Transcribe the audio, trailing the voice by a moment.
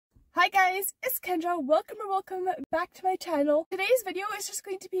Hi guys, it's Kendra. Welcome back to my channel. Today's video is just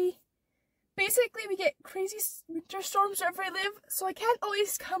going to be, basically we get crazy winter storms wherever I live, so I can't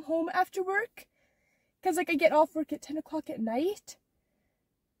always come home after work, because I get off work at 10 o'clock at night.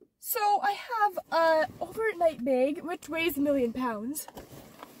 So I have a overnight bag, which weighs 1,000,000 pounds,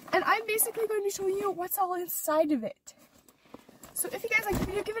 and I'm basically going to be showing you what's all inside of it. So if you guys like the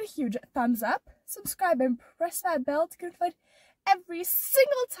video, give it a huge thumbs up, subscribe, and press that bell to get notified every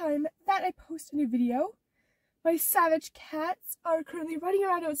single time that I post a new video. My savage cats are currently running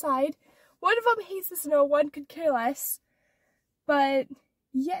around outside. One of them hates the snow, one could care less. But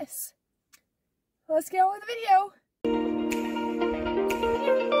yes, let's get on with the video.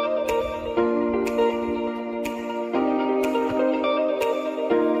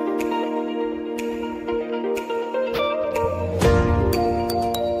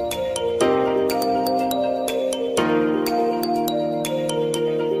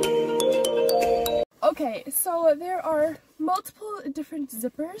 Okay, so there are multiple different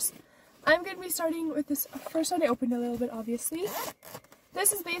zippers. I'm going to be starting with this first one. I opened a little bit, obviously.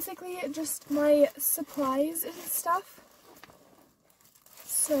 This is basically just my supplies and stuff.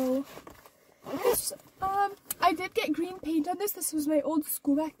 So, this, I did get green paint on this. This was my old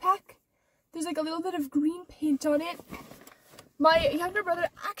school backpack. There's like a little bit of green paint on it. My younger brother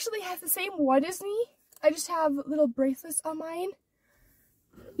actually has the same one as me. I just have little bracelets on mine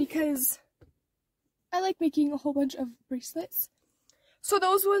because I like making a whole bunch of bracelets. So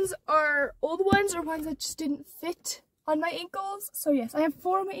those ones are old ones or ones that just didn't fit on my ankles. So yes, I have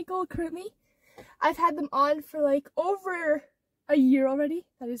 4 on my ankle currently. I've had them on for like over a year already.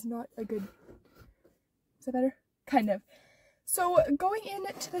 That is not a good... Is that better? Kind of. So going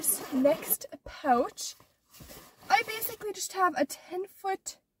into this next pouch, I basically just have a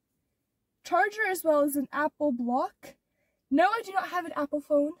 10-foot charger as well as an Apple block. No, I do not have an Apple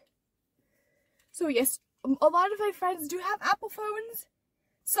phone. So yes, a lot of my friends do have Apple phones,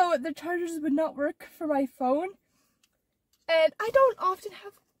 so the chargers would not work for my phone. And I don't often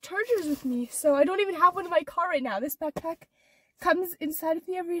have chargers with me, so I don't even have one in my car right now. This backpack comes inside of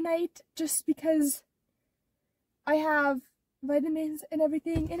me every night just because I have vitamins and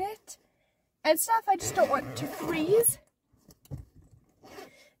everything in it and stuff I just don't want to freeze.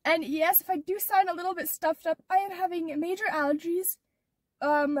 And yes, if I do sound a little bit stuffed up, I am having major allergies.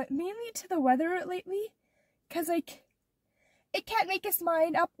 Mainly to the weather lately, because like, it can't make its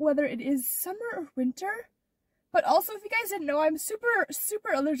mind up whether it is summer or winter. But also, if you guys didn't know, I'm super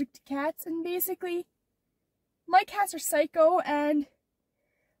allergic to cats, and basically, my cats are psycho and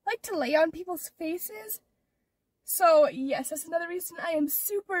like to lay on people's faces. So yes, that's another reason I am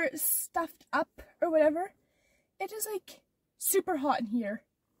super stuffed up or whatever. It is like super hot in here.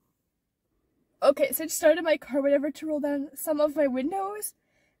 Okay, so I just started my car, whatever, to roll down some of my windows,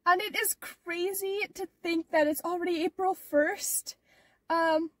 and it is crazy to think that it's already April 1st.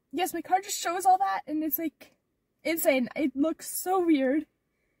 Yes, my car just shows all that, and it's like insane. It looks so weird.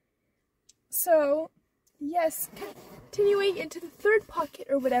 So, yes, continuing into the third pocket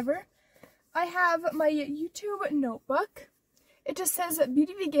or whatever, I have my YouTube notebook. It just says that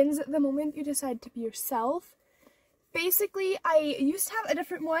beauty begins the moment you decide to be yourself. Basically, I used to have a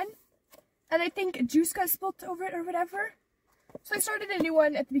different one, and I think juice got spilt over it or whatever. So I started a new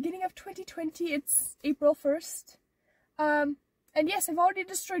one at the beginning of 2020. It's April 1st. And yes, I've already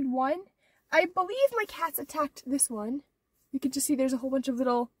destroyed one. I believe my cats attacked this one. You can just see there's a whole bunch of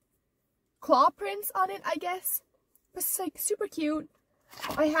little claw prints on it, I guess. But it's like super cute.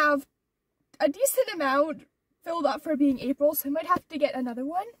 I have a decent amount filled up for being April, so I might have to get another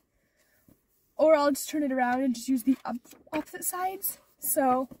one. Or I'll just turn it around and just use the opposite sides.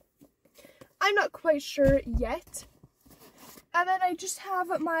 So I'm not quite sure yet. And then I just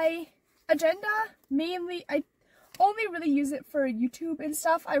have my agenda. Mainly, I only really use it for YouTube and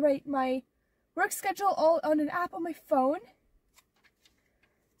stuff. I write my work schedule all on an app on my phone.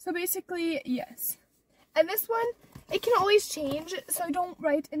 So basically, yes. And this one, it can always change, so I don't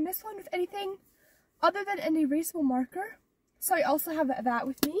write in this one with anything other than an erasable marker. So I also have that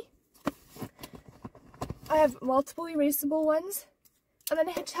with me. I have multiple erasable ones. And then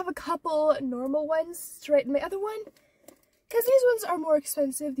I just have a couple normal ones to write in my other one. Because these ones are more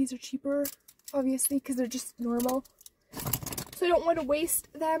expensive. These are cheaper, obviously, because they're just normal. So I don't want to waste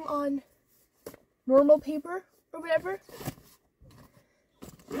them on normal paper or whatever.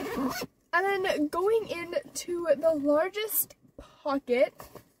 And then going into the largest pocket,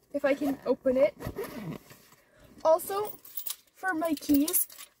 if I can open it. Also, for my keys,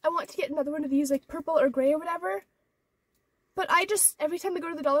 I want to get another one of these, like purple or gray or whatever. But I just, every time I go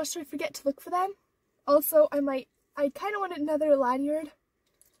to the dollar store, I forget to look for them. Also, I kind of wanted another lanyard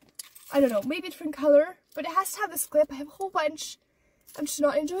I don't know, maybe a different color, but it has to have this clip. I have a whole bunch. I'm just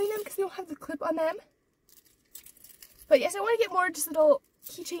not enjoying them because they don't have the clip on them. But yes, I want to get more just little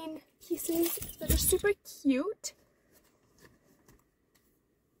keychain pieces that are super cute.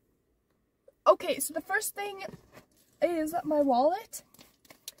 Okay, so the first thing is my wallet.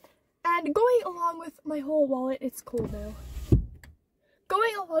 And going along with my whole wallet, it's cold now.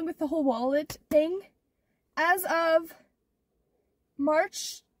 Going along with the whole wallet thing, as of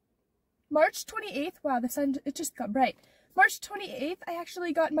March 28th, wow, the sun, it just got bright. March 28th, I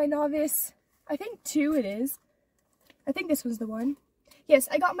actually got my Novice, I think 2 it is. I think this was the one. Yes,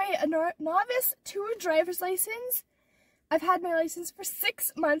 I got my Novice 2 driver's license. I've had my license for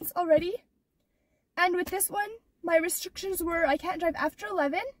 6 months already. And with this one, my restrictions were I can't drive after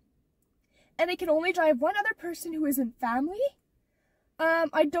 11. And I can only drive one other person who isn't family.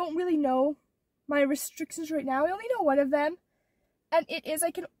 I don't really know my restrictions right now. I only know one of them. And it is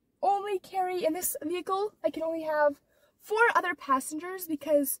I can only carry in this vehicle, I can only have 4 other passengers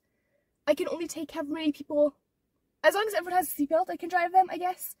because I can only take how many people, as long as everyone has a seatbelt, I can drive them, I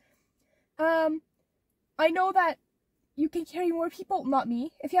guess. I know that you can carry more people, not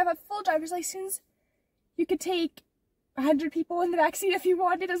me. If you have a full driver's license, you could take 100 people in the backseat if you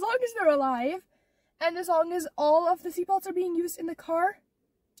wanted, as long as they're alive. And as long as all of the seatbelts are being used in the car.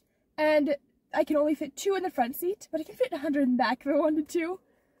 And I can only fit 2 in the front seat, but I can fit 100 in the back if I wanted to.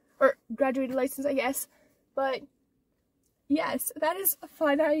 Or graduated license, I guess. But yes, that is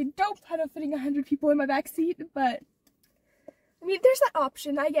fun. I don't plan on fitting 100 people in my back seat, but I mean, there's that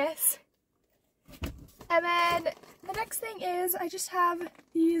option, I guess. And then the next thing is I just have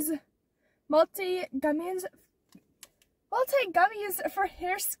these multi-gummies for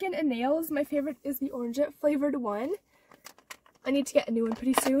hair, skin, and nails. My favorite is the orange flavored one. I need to get a new one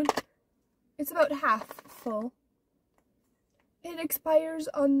pretty soon. It's about half full. It expires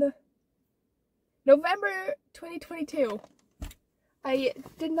on November 2022. I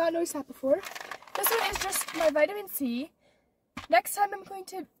did not notice that before. This one is just my vitamin C. Next time I'm going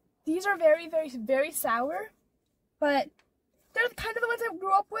to, these are very, very, very sour, but they're kind of the ones I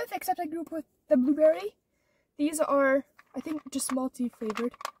grew up with, except I grew up with the blueberry. These are, I think, just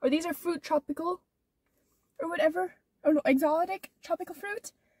multi-flavored. Or these are fruit tropical, or whatever. Oh no, exotic tropical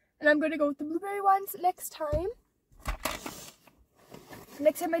fruit. And I'm going to go with the blueberry ones next time.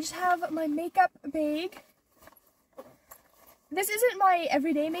 Next time I just have my makeup bag. This isn't my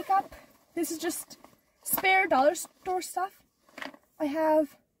everyday makeup. This is just spare dollar store stuff. I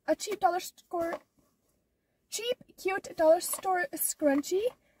have a cheap, cute dollar store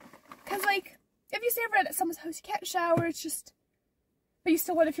scrunchie. Because, like, if you stay over at someone's house, you can't shower, it's just, but you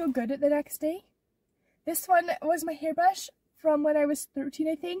still want to feel good the next day. This one was my hairbrush from when I was 13,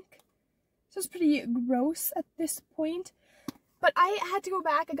 I think. So it's pretty gross at this point. But I had to go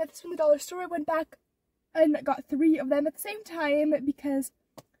back. I got this from the dollar store. I went back and got 3 of them at the same time because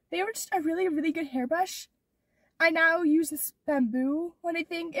they were just a really, really good hairbrush. I now use this bamboo one, I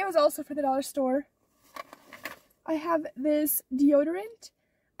think. It was also for the dollar store. I have this deodorant.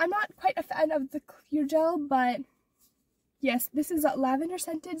 I'm not quite a fan of the clear gel, but yes, this is a lavender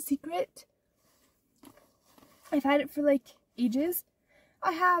scented Secret. I've had it for like ages.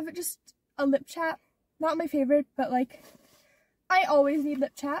 I have just a lip chat. Not my favorite, but like, I always need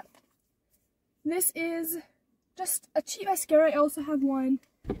lip chat. This is just a cheap mascara. I also have one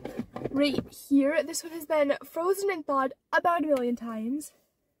right here. This one has been frozen and thawed about 1,000,000 times.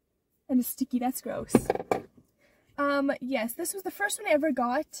 And it's sticky, that's gross. Yes, this was the first one I ever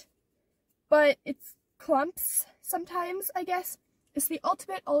got, but it's clumps sometimes, I guess. It's the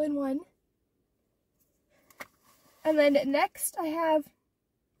Ultimate All-in-One. And then next I have,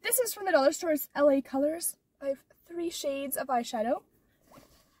 this is from the dollar store, it's LA Colors. I have 3 shades of eyeshadow.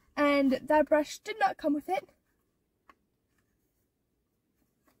 And that brush did not come with it.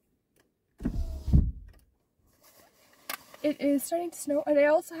 It is starting to snow, and I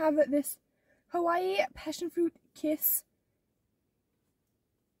also have this Hawaii Passion Fruit Kiss,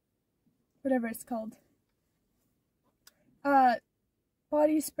 whatever it's called,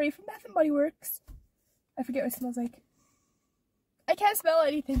 body spray from Bath & Body Works. I forget what it smells like. I can't smell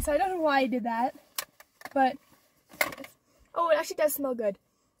anything, so I don't know why I did that, but, oh, it actually does smell good.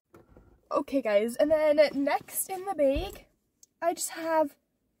 Okay, guys, and then next in the bag, I just have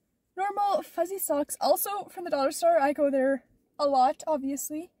normal fuzzy socks, also from the dollar store. I go there a lot,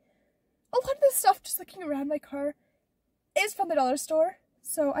 obviously. A lot of this stuff, just looking around my car, is from the dollar store.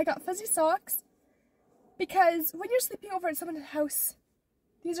 So I got fuzzy socks because when you're sleeping over at someone's house,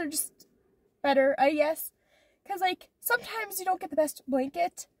 these are just better, I guess. Because, like, sometimes you don't get the best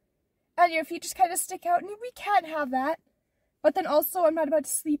blanket and your feet just kind of stick out, and we can't have that. But then also I'm not about to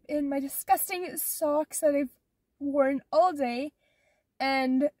sleep in my disgusting socks that I've worn all day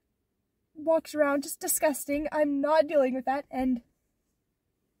and walked around just disgusting. I'm not dealing with that, and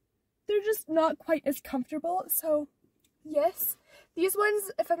they're just not quite as comfortable. So yes, these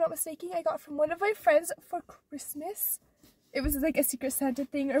ones, if I'm not mistaken, I got from one of my friends for Christmas. It was like a Secret Santa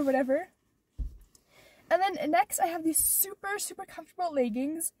thing or whatever. And then next I have these super, super comfortable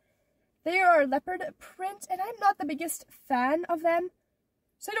leggings. They are leopard print, and I'm not the biggest fan of them,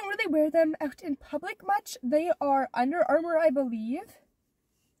 so I don't really wear them out in public much. They are Under Armour, I believe.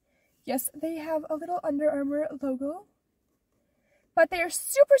 Yes, they have a little Under Armour logo. But they are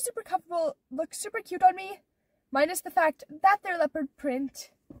super, super comfortable, look super cute on me, minus the fact that they're leopard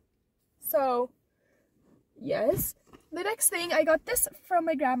print. So, yes. The next thing, I got this from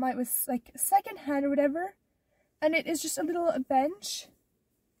my grandma. It was like secondhand or whatever, and it is just a little bench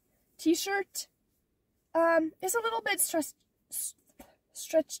t-shirt. It's a little bit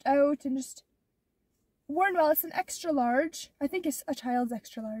stretched out and just worn well. It's an extra large. I think it's a child's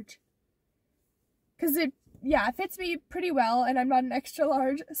extra large, because it fits me pretty well, and I'm not an extra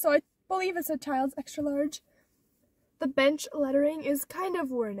large, so I believe it's a child's extra large. The bench lettering is kind of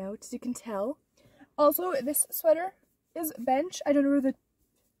worn out, as you can tell. Also, this sweater is bench. I don't know where the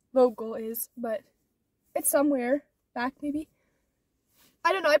logo is, but it's somewhere back maybe.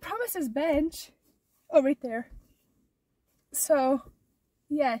 I don't know, I promise it's bench. Oh, right there. So,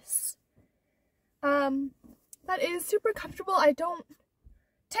 yes. That is super comfortable. I don't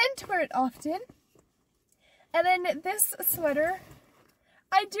tend to wear it often. And then this sweater,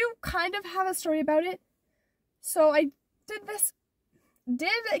 I do kind of have a story about it. So I did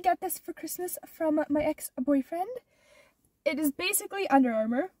get this for Christmas from my ex-boyfriend. It is basically Under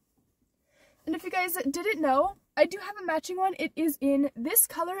Armour. And if you guys didn't know, I do have a matching one. It is in this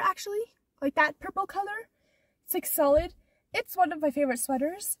color, actually. Like that purple color. It's like solid. It's one of my favorite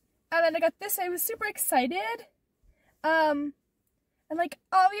sweaters. And then I got this. I was super excited. And like,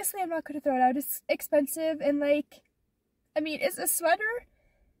 obviously I'm not going to throw it out. It's expensive, and like, I mean, it's a sweater.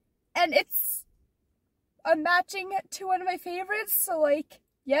 And it's a matching to one of my favorites. So like,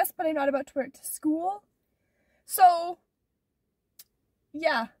 yes, but I'm not about to wear it to school. So,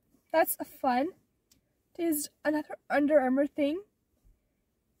 yeah, that's fun. It is another Under Armour thing.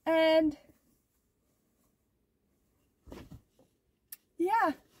 And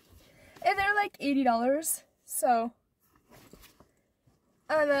yeah, and they're like $80, so.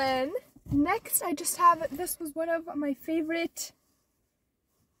 And then next I just have, this was one of my favorite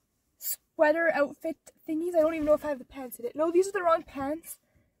sweater outfit thingies. I don't even know if I have the pants in it. No, these are the wrong pants.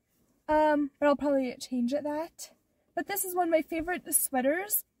 But I'll probably change that. But this is one of my favorite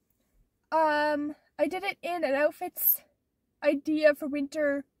sweaters. I did it in an outfits idea for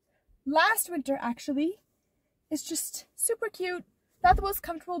winter, last winter actually. It's just super cute. Not the most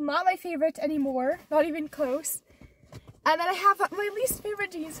comfortable, not my favorite anymore, not even close. And then I have my least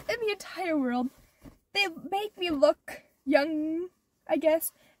favorite jeans in the entire world. They make me look young, I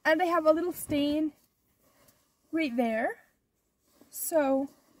guess, and they have a little stain right there. So,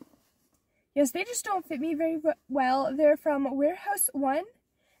 yes, they just don't fit me very well. They're from Warehouse One,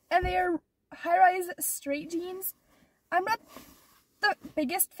 and they are high-rise straight jeans. I'm not the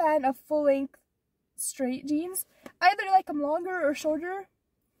biggest fan of full-length straight jeans. I either like them longer or shorter,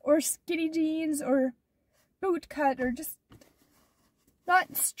 or skinny jeans, or boot cut, or just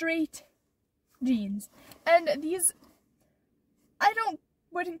not straight jeans. And these, I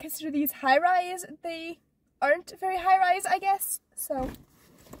wouldn't consider these high-rise. They aren't very high-rise, I guess. So,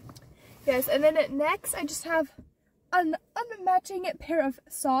 yes. And then next, I just have an unmatching pair of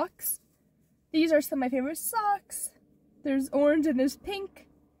socks. These are some of my favorite socks. There's orange and there's pink.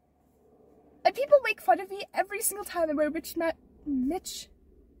 And people make fun of me every single time I wear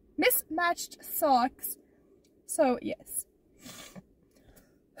mismatched socks. So, yes.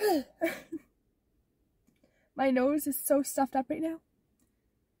 My nose is so stuffed up right now.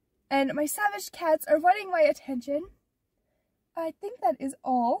 And my savage cats are wanting my attention. I think that is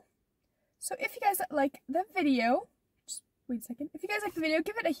all. So if you guys like the video, just wait a second. If you guys like the video,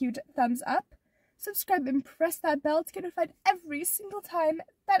 give it a huge thumbs up. Subscribe and press that bell to get notified every single time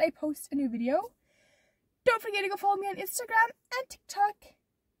that I post a new video. Don't forget to go follow me on Instagram and TikTok.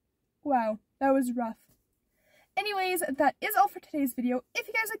 Wow, that was rough. Anyways, that is all for today's video. If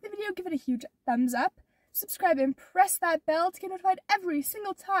you guys like the video, give it a huge thumbs up. Subscribe and press that bell to get notified every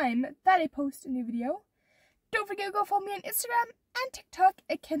single time that I post a new video. Don't forget to go follow me on Instagram and TikTok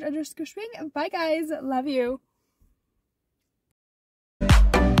at Kent_Swing. Bye guys, love you.